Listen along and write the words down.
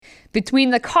Between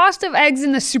the cost of eggs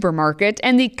in the supermarket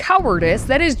and the cowardice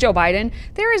that is Joe Biden,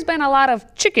 there has been a lot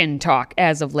of chicken talk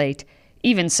as of late.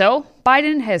 Even so,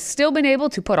 Biden has still been able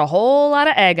to put a whole lot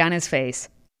of egg on his face.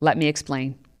 Let me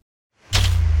explain.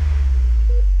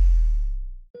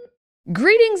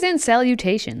 Greetings and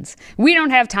salutations. We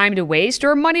don't have time to waste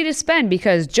or money to spend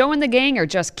because Joe and the gang are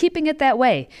just keeping it that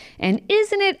way. And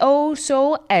isn't it oh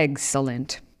so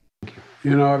excellent?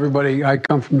 You know, everybody, I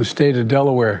come from the state of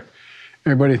Delaware.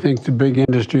 Everybody thinks the big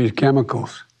industry is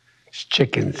chemicals. It's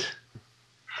chickens.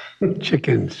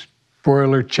 Chickens.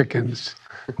 Broiler chickens.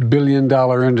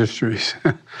 Billion-dollar industries.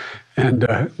 And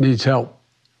needs help.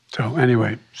 So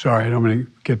anyway, sorry, I don't want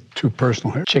to get too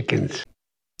personal here. Chickens.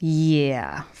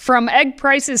 Yeah. From egg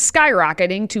prices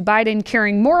skyrocketing to Biden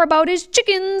caring more about his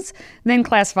chickens than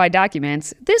classified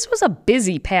documents, this was a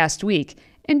busy past week,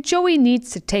 and Joey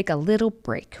needs to take a little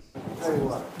break.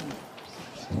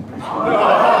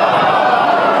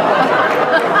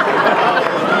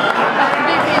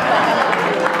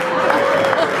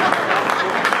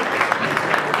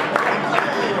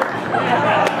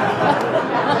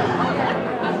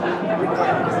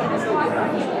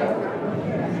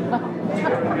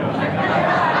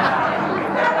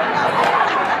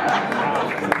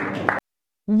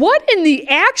 What in the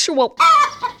actual...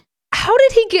 How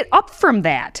did he get up from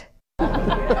that?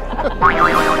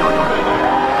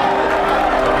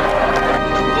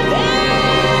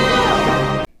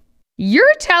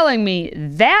 You're telling me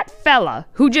that fella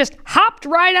who just hopped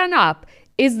right on up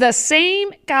is the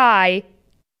same guy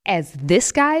as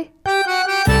this guy?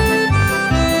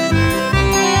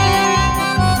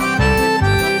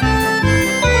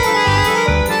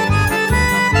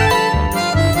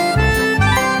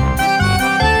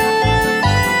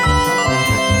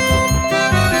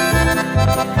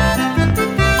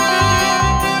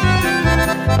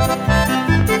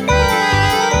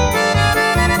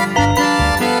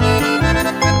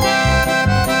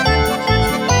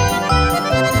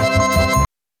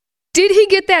 Did he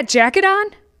get that jacket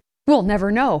on? We'll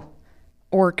never know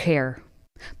or care.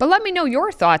 But let me know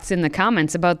your thoughts in the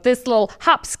comments about this little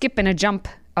hop, skip, and a jump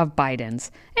of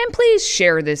Biden's. And please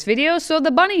share this video so the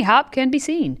bunny hop can be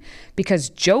seen, because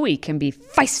Joey can be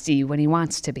feisty when he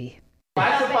wants to be.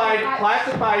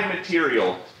 Classified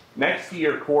material next to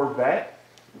your Corvette.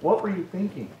 What were you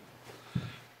thinking?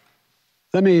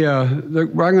 Let me, I'm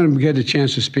going to get a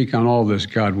chance to speak on all this,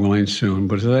 God willing, soon.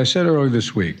 But as I said earlier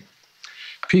this week,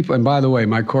 people, and by the way,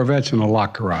 my Corvette's in a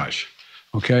locked garage,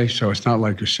 okay? So it's not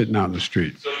like you're sitting out in the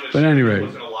street. So but anyway,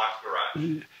 was in a locked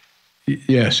garage.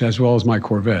 Yes, as well as my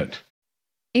Corvette.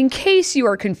 In case you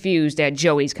are confused at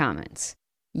Joey's comments.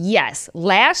 Yes,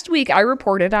 last week I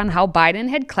reported on how Biden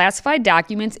had classified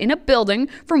documents in a building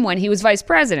from when he was vice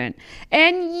president.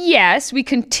 And yes, we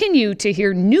continue to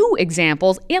hear new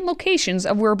examples and locations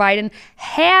of where Biden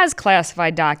has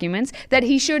classified documents that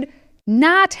he should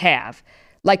not have.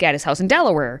 Like at his house in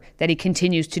Delaware, that he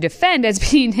continues to defend as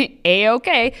being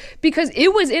A-OK because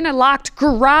it was in a locked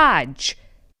garage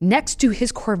next to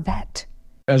his Corvette.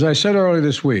 As I said earlier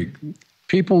this week,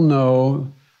 people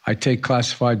know I take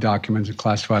classified documents and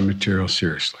classified material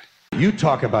seriously. You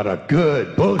talk about a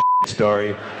good bullshit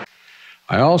story.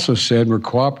 I also said we're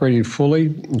cooperating fully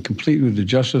and completely with the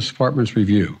Justice Department's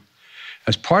review.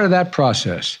 As part of that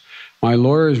process, my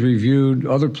lawyers reviewed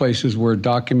other places where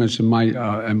documents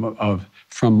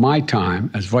from my time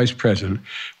as vice president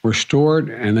were stored,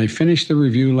 and they finished the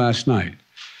review last night.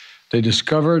 They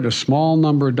discovered a small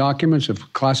number of documents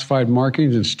of classified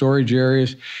markings in storage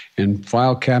areas and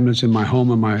file cabinets in my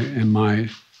home and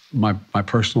my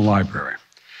personal library.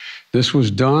 This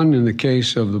was done in the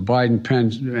case of the Biden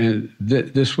Penn.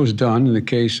 This was done in the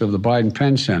case of the Biden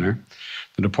Penn Center.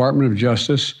 The Department of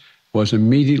Justice was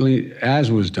immediately, as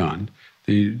was done,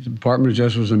 the Department of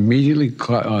Justice was immediately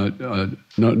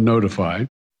notified.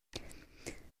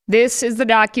 This is the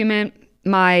document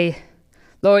my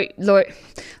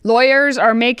lawyers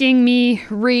are making me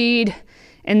read,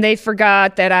 and they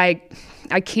forgot that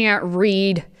I can't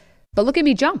read. But look at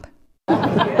me jump.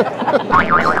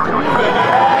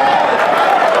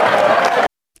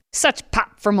 Such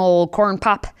pop from old Corn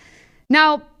Pop.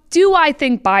 Now, do I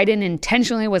think Biden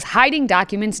intentionally was hiding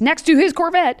documents next to his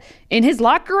Corvette in his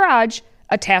locked garage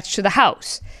attached to the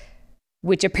house,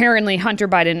 which apparently Hunter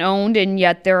Biden owned, and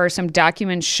yet there are some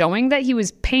documents showing that he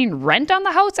was paying rent on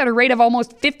the house at a rate of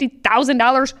almost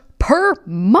 $50,000 per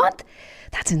month?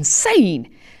 That's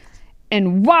insane.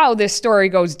 And wow, this story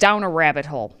goes down a rabbit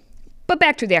hole. But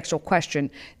back to the actual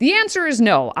question. The answer is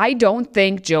no. I don't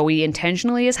think Joey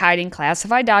intentionally is hiding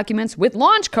classified documents with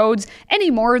launch codes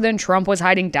any more than Trump was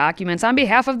hiding documents on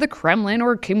behalf of the Kremlin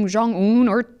or Kim Jong-un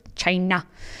or China.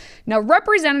 Now,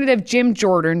 Representative Jim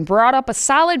Jordan brought up a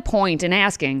solid point in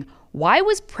asking, why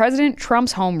was President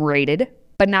Trump's home raided,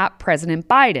 but not President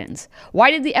Biden's?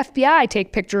 Why did the FBI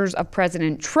take pictures of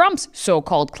President Trump's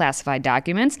so-called classified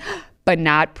documents, but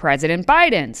not President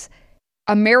Biden's?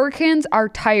 Americans are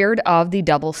tired of the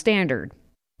double standard.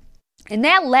 And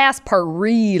that last part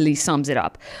really sums it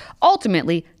up.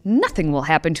 Ultimately, nothing will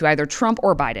happen to either Trump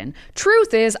or Biden.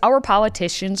 Truth is, our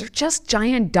politicians are just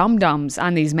giant dum-dums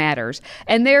on these matters,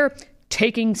 and their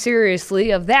taking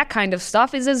seriously of that kind of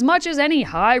stuff is as much as any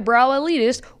highbrow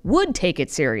elitist would take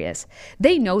it serious.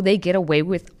 They know they get away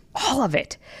with all of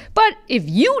it. But if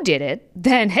you did it,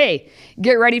 then hey,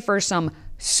 get ready for some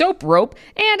soap rope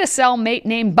and a cellmate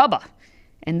named Bubba.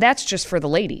 And that's just for the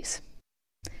ladies.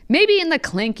 Maybe in the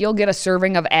clink you'll get a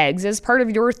serving of eggs as part of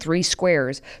your 3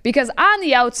 squares, because on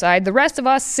the outside, the rest of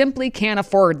us simply can't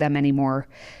afford them anymore.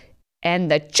 And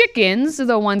the chickens,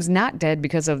 the ones not dead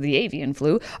because of the avian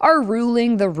flu, are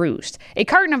ruling the roost. A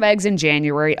carton of eggs in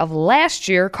January of last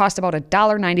year cost about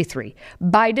 $1.93.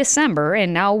 By December,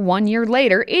 and now 1 year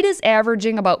later, it is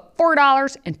averaging about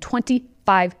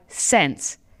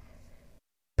 $4.25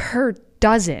 per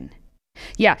dozen.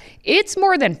 Yeah, it's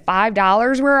more than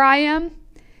 $5 where I am.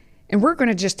 And we're going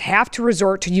to just have to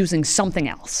resort to using something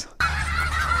else. Look at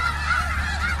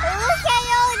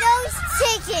all those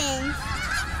chickens.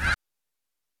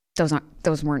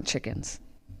 Those weren't chickens.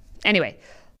 Anyway,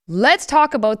 let's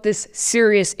talk about this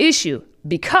serious issue,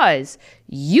 because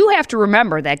you have to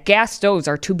remember that gas stoves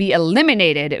are to be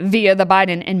eliminated via the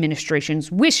Biden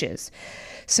administration's wishes.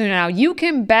 So now you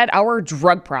can bet our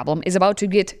drug problem is about to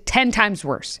get 10 times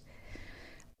worse.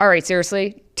 All right,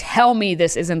 seriously, tell me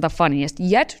this isn't the funniest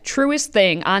yet truest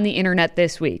thing on the internet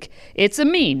this week. It's a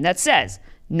meme that says,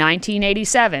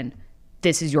 1987,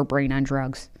 this is your brain on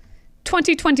drugs.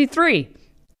 2023,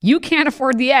 you can't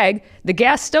afford the egg, the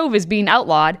gas stove is being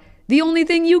outlawed, the only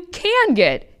thing you can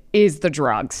get is the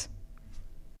drugs.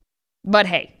 But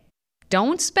hey,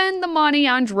 don't spend the money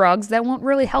on drugs that won't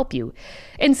really help you.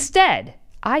 Instead,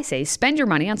 I say spend your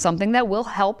money on something that will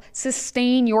help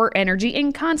sustain your energy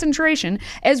and concentration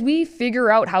as we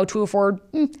figure out how to afford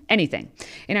anything.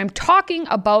 And I'm talking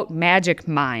about Magic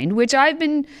Mind, which I've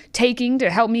been taking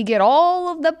to help me get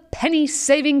all of the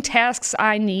penny-saving tasks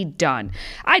I need done.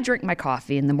 I drink my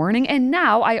coffee in the morning, and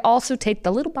now I also take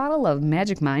the little bottle of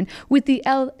Magic Mind with the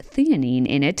L-theanine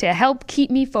in it to help keep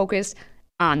me focused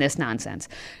on this nonsense.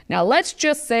 Now, let's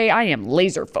just say I am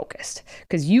laser focused,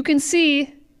 because you can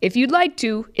see, if you'd like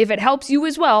to, if it helps you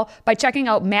as well, by checking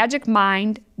out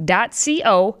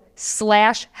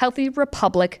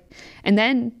magicmind.co/healthyrepublic, and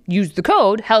then use the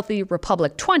code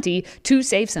healthyrepublic20 to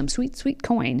save some sweet, sweet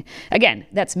coin. Again,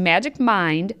 that's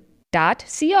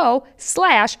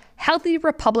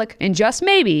magicmind.co/healthyrepublic, and just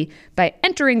maybe by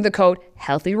entering the code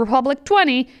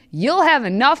healthyrepublic20, you'll have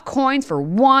enough coins for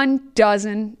 1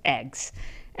 dozen eggs.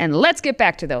 And let's get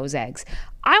back to those eggs.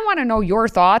 I want to know your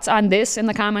thoughts on this in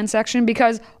the comment section,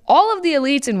 because all of the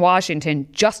elites in Washington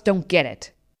just don't get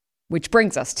it. Which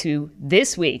brings us to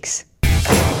this week's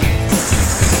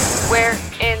Where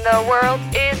in the world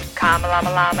is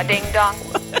Kamalama Ding Dong?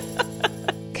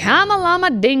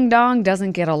 Kamalama Ding Dong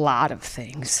doesn't get a lot of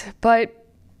things, but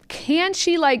can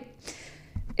she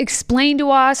explain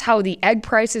to us how the egg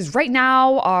prices right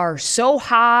now are so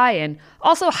high, and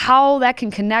also how that can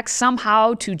connect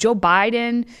somehow to Joe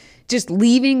Biden just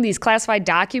leaving these classified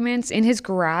documents in his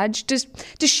garage? Does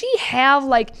she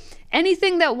have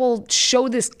anything that will show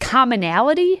this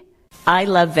commonality? I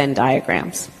love Venn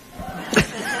diagrams.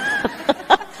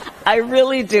 I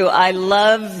really do. I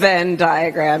love Venn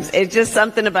diagrams. It's just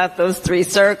something about those 3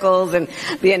 circles and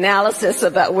the analysis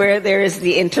about where there is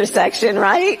the intersection,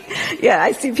 right? Yeah,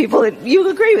 I see people that you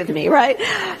agree with me, right?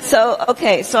 So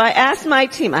I asked my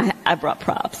team, I brought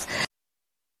props.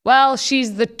 Well,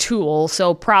 she's the tool,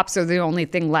 so props are the only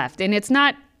thing left. And it's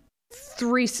not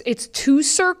 3, it's 2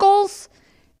 circles.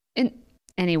 And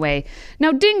anyway,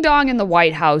 now Ding Dong and the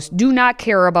White House do not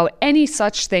care about any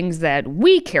such things that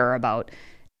we care about.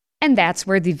 And that's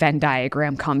where the Venn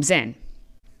diagram comes in.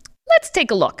 Let's take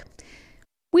a look.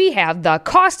 We have the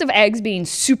cost of eggs being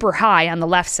super high on the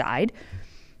left side.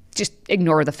 Just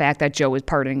ignore the fact that Joe is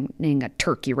pardoning a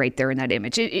turkey right there in that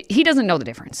image. He doesn't know the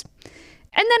difference.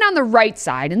 And then on the right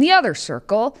side, in the other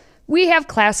circle, we have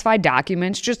classified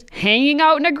documents just hanging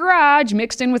out in a garage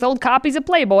mixed in with old copies of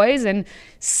Playboys, and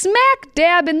smack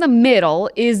dab in the middle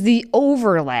is the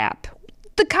overlap,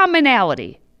 the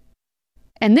commonality.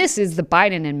 And this is the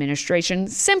Biden administration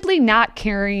simply not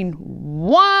caring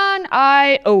 1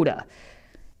 iota.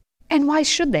 And why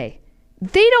should they?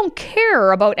 They don't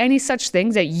care about any such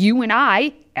things that you and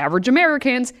I, average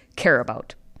Americans, care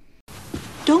about.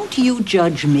 don't you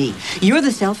judge me. You're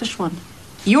the selfish one.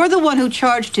 You're the one who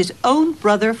charged his own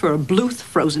brother for a Bluth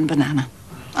frozen banana.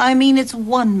 I mean, it's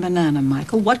one banana,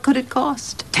 Michael. What could it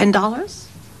cost? $10?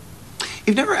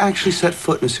 You've never actually set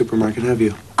foot in a supermarket, have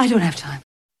you? I don't have time.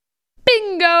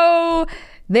 Bingo!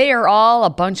 They are all a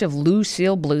bunch of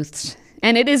Lucille Bluths.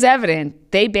 And it is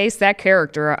evident they based that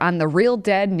character on the real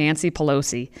dead Nancy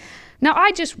Pelosi. Now,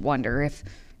 I just wonder if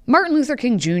Martin Luther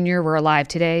King Jr. were alive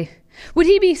today, would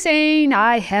he be saying,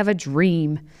 "I have a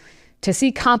dream to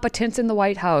see competence in the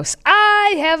White House.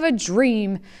 I have a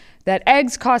dream that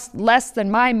eggs cost less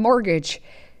than my mortgage,"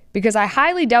 because I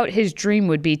highly doubt his dream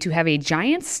would be to have a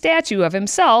giant statue of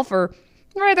himself, or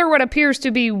rather what appears to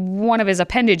be one of his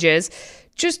appendages,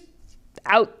 just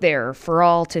out there for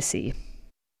all to see.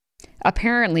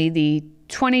 Apparently, the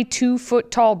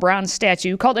 22-foot-tall bronze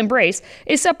statue called Embrace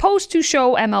is supposed to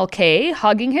show MLK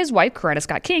hugging his wife, Coretta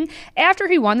Scott King, after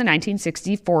he won the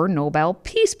 1964 Nobel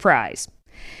Peace Prize.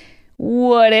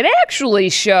 What it actually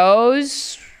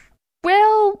shows,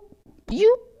 well,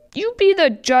 you be the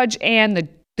judge and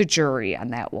the jury on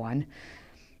that one.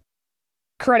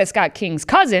 Coretta Scott King's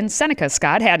cousin, Seneca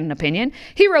Scott, had an opinion.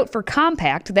 He wrote for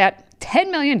Compact that $10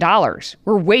 million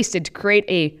were wasted to create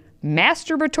a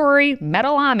masturbatory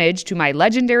metal homage to my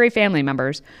legendary family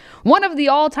members, one of the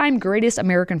all-time greatest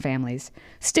American families.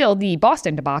 Still, the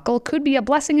Boston debacle could be a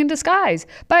blessing in disguise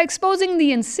by exposing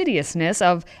the insidiousness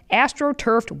of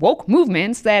astroturfed woke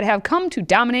movements that have come to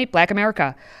dominate Black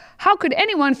America. How could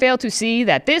anyone fail to see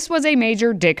that this was a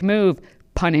major dick move,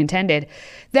 pun intended,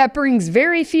 that brings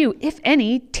very few, if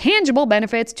any, tangible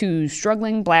benefits to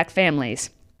struggling Black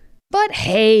families? But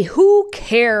hey, who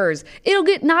cares? It'll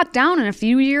get knocked down in a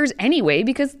few years anyway,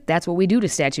 because that's what we do to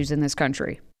statues in this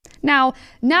country. Now,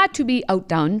 not to be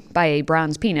outdone by a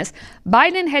bronze penis,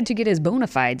 Biden had to get his bona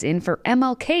fides in for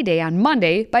MLK Day on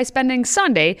Monday by spending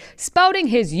Sunday spouting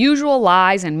his usual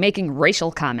lies and making racial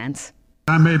comments.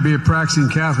 I may be a practicing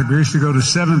Catholic. I used to go to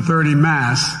 7:30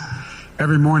 Mass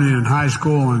every morning in high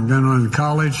school and then in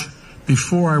college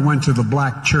before I went to the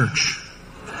black church.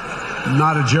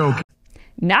 Not a joke.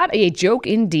 Not a joke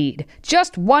indeed.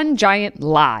 Just one giant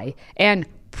lie. And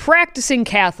practicing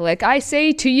Catholic, I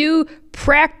say to you,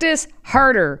 practice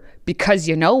harder. Because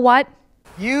you know what?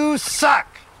 You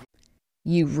suck.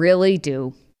 You really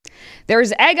do.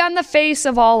 There's egg on the face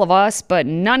of all of us, but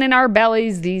none in our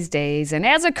bellies these days. And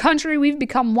as a country, we've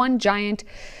become one giant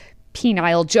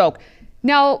penile joke.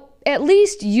 Now, at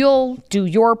least you'll do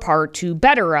your part to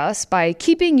better us by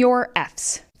keeping your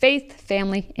F's. Faith,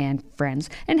 family, and friends.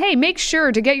 And hey, make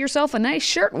sure to get yourself a nice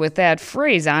shirt with that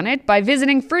phrase on it by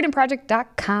visiting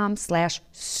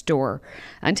freedomproject.com/store.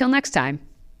 Until next time,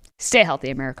 stay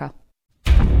healthy, America.